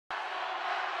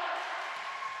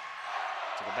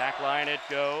To the back line it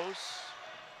goes.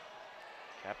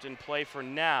 Kept in play for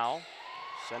now.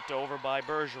 Sent over by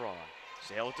Bergeron.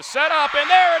 Sale with the setup, and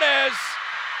there it is!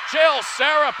 Jill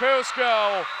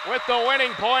Sarapusco with the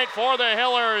winning point for the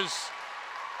Hillers.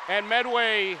 And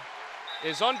Medway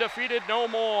is undefeated no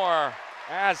more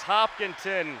as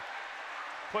Hopkinton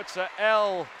puts a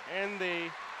L in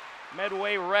the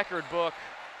Medway record book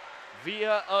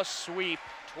via a sweep.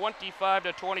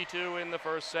 25-22 in the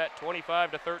first set,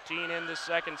 25-13 in the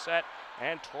second set,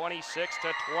 and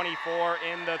 26-24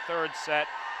 in the third set.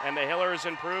 And the Hillers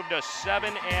improved to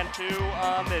 7-2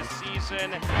 on this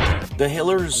season. The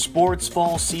Hillers sports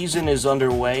fall season is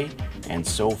underway, and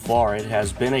so far it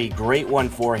has been a great one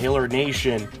for Hiller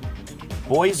Nation.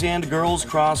 Boys and girls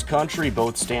cross country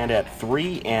both stand at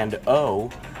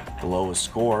 3-0. The lowest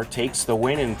score takes the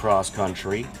win in cross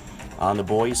country. On the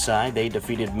boys' side, they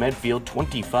defeated Medfield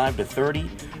 25-30,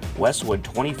 Westwood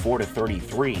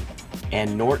 24-33,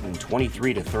 and Norton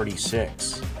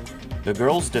 23-36. The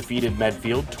girls defeated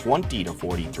Medfield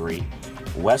 20-43,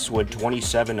 Westwood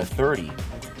 27-30,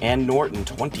 and Norton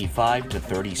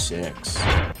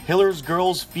 25-36. Hillers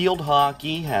girls field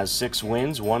hockey has 6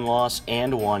 wins, 1 loss,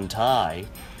 and 1 tie.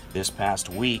 This past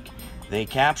week, they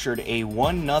captured a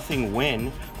 1-0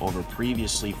 win over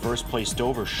previously first-placed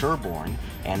Dover Sherborne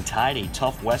and tied a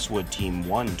tough Westwood team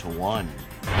 1-1.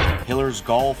 Hillers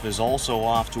golf is also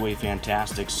off to a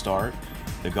fantastic start.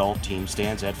 The golf team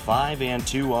stands at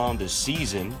 5-2 on the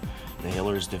season. The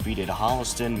Hillers defeated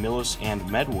Holliston, Millis, and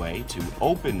Medway to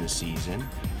open the season.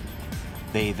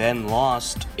 They then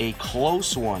lost a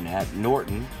close one at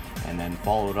Norton and then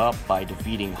followed up by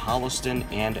defeating Holliston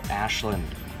and Ashland.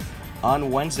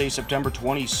 On Wednesday, September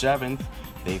 27th,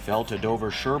 they fell to Dover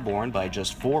Sherborne by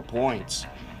just 4 points.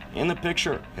 In the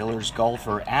picture, Hillers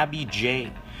golfer Abby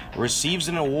J. receives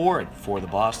an award for the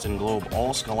Boston Globe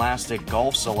All-Scholastic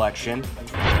Golf Selection.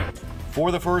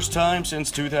 For the first time since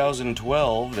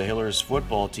 2012, the Hillers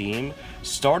football team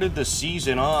started the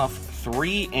season off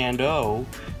 3-0.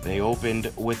 They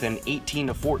opened with an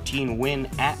 18-14 win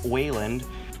at Wayland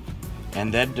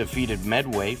and then defeated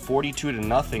Medway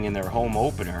 42-0 in their home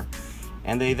opener.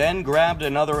 And they then grabbed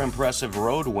another impressive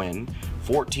road win,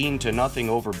 14-0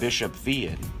 over Bishop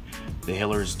Fiat. The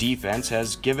Hillers defense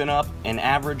has given up an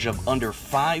average of under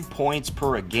 5 points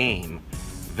per a game.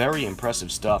 Very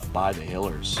impressive stuff by the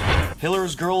Hillers.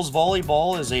 Hillers girls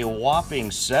volleyball is a whopping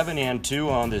 7-2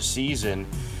 on the season.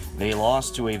 They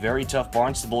lost to a very tough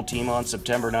Barnstable team on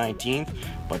September 19th,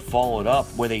 but followed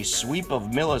up with a sweep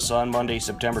of Millis on Monday,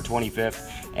 September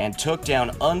 25th, and took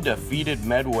down undefeated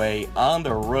Medway on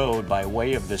the road by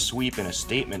way of the sweep in a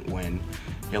statement win.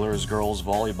 Hillers girls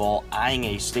volleyball eyeing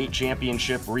a state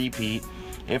championship repeat.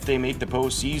 If they make the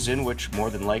postseason, which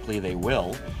more than likely they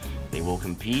will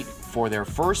compete for their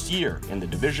first year in the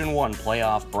Division I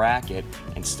playoff bracket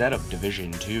instead of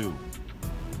Division II.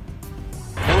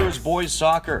 Hillers boys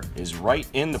soccer is right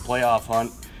in the playoff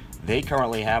hunt. They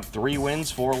currently have 3 wins,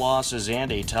 4 losses,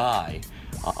 and a tie.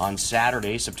 On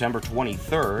Saturday, September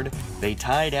 23rd, they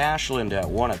tied Ashland at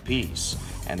 1 apiece,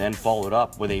 and then followed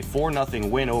up with a 4-0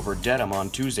 win over Dedham on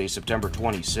Tuesday, September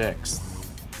 26th.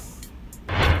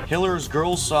 Hillers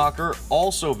girls soccer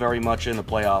also very much in the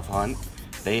playoff hunt.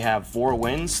 They have 4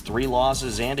 wins, 3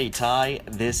 losses, and a tie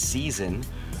this season.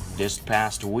 This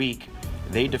past week,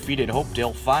 they defeated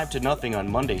Hopedale 5-0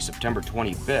 on Monday, September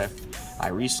 25th. I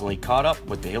recently caught up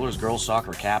with the Hillers girls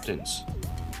soccer captains.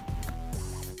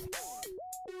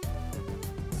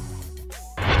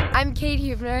 I'm Kate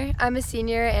Huebner. I'm a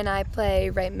senior and I play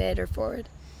right mid or forward.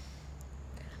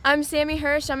 I'm Sammy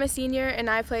Hirsch. I'm a senior and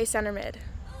I play center mid.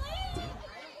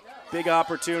 Big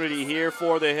opportunity here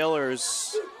for the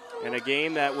Hillers in a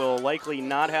game that will likely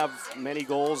not have many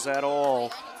goals at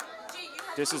all.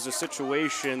 This is a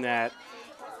situation that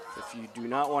if you do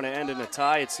not want to end in a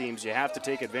tie, it seems you have to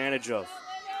take advantage of.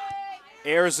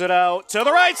 Airs it out to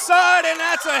the right side, and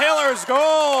that's a Hillers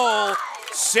goal.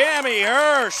 Sammy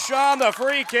Hirsch on the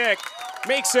free kick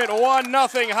makes it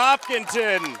 1-0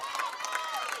 Hopkinton.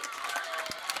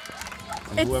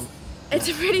 It's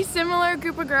a pretty similar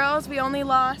group of girls. We only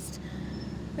lost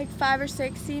like 5 or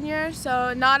 6 seniors,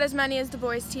 so not as many as the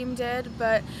boys team did,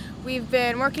 but we've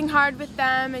been working hard with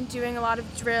them and doing a lot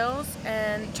of drills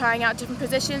and trying out different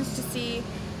positions to see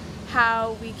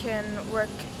how we can work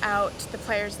out the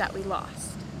players that we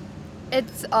lost.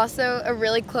 It's also a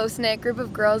really close-knit group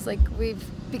of girls.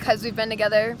 Because we've been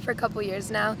together for a couple years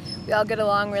now, we all get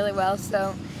along really well,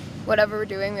 so whatever we're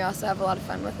doing, we also have a lot of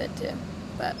fun with it too.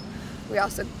 But we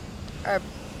also are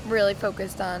really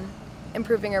focused on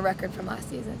improving our record from last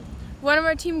season. One of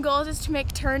our team goals is to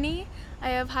make tourney.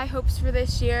 I have high hopes for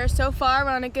this year. So far,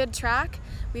 we're on a good track.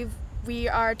 We've We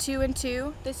are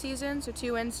 2-2 this season, so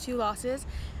 2 wins, 2 losses.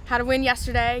 Had a win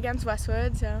yesterday against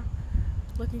Westwood, so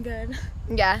looking good.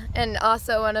 Yeah, and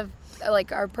also one of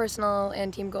our personal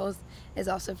and team goals is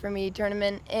also for me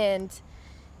tournament, and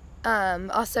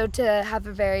also to have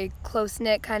a very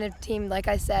close-knit kind of team, like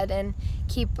I said, and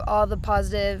keep all the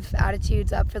positive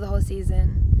attitudes up for the whole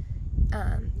season.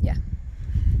 Yeah.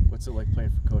 What's it like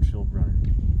playing for Coach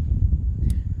Hillbrunner?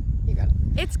 You got it.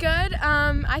 It's good.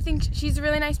 I think she's a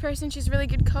really nice person. She's a really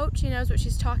good coach. She knows what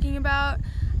she's talking about.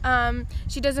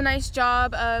 She does a nice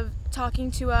job of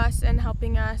talking to us and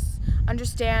helping us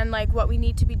understand what we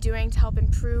need to be doing to help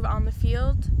improve on the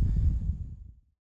field.